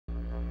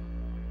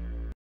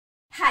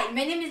Hi,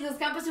 my name is Luz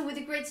Campos, and with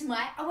a great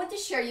smile, I want to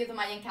share you the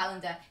Mayan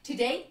calendar.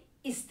 Today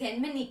is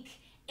 10 MANIK,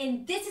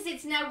 and this is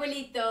ETZNAB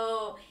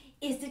abuelito.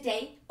 It's the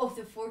day of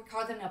the 4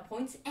 cardinal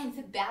points and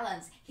the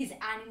balance, his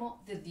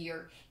animal, the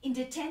deer. In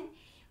the 10,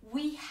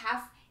 we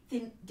have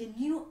the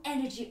new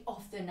energy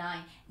of the 9.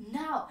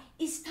 Now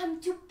it's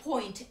time to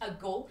point a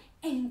goal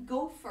and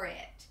go for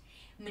it.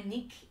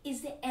 MANIK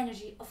is the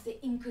energy of the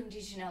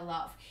unconditional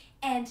love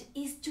and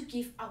is to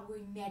give our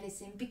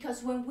medicine,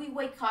 because when we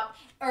wake up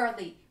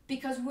early,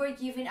 because we're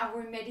giving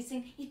our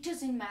medicine, it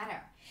doesn't matter.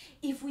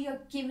 If we are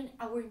giving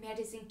our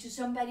medicine to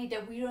somebody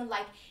that we don't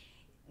like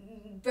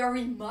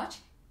very much,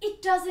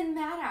 it doesn't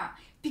matter,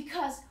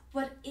 because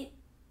what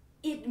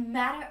it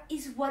matters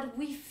is what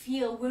we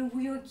feel when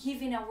we are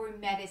giving our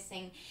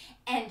medicine.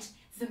 And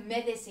the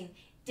medicine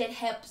that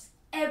helps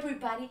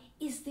everybody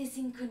is this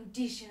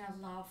unconditional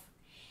love.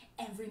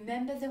 And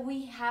remember that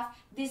we have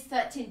these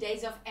 13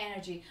 days of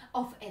energy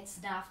of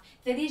ETZNAB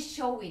that is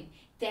showing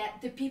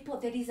that the people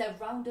that is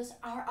around us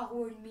are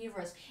our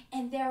mirrors,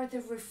 and they are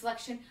the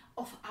reflection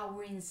of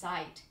our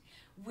inside.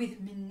 With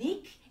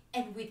MANIK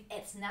and with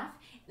ETZNAB,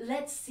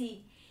 let's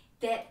see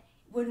that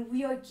when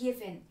we are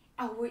given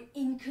our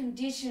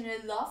unconditional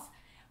love,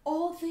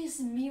 all these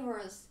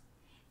mirrors,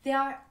 they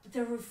are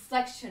the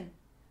reflection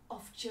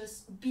of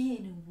just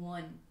being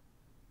one.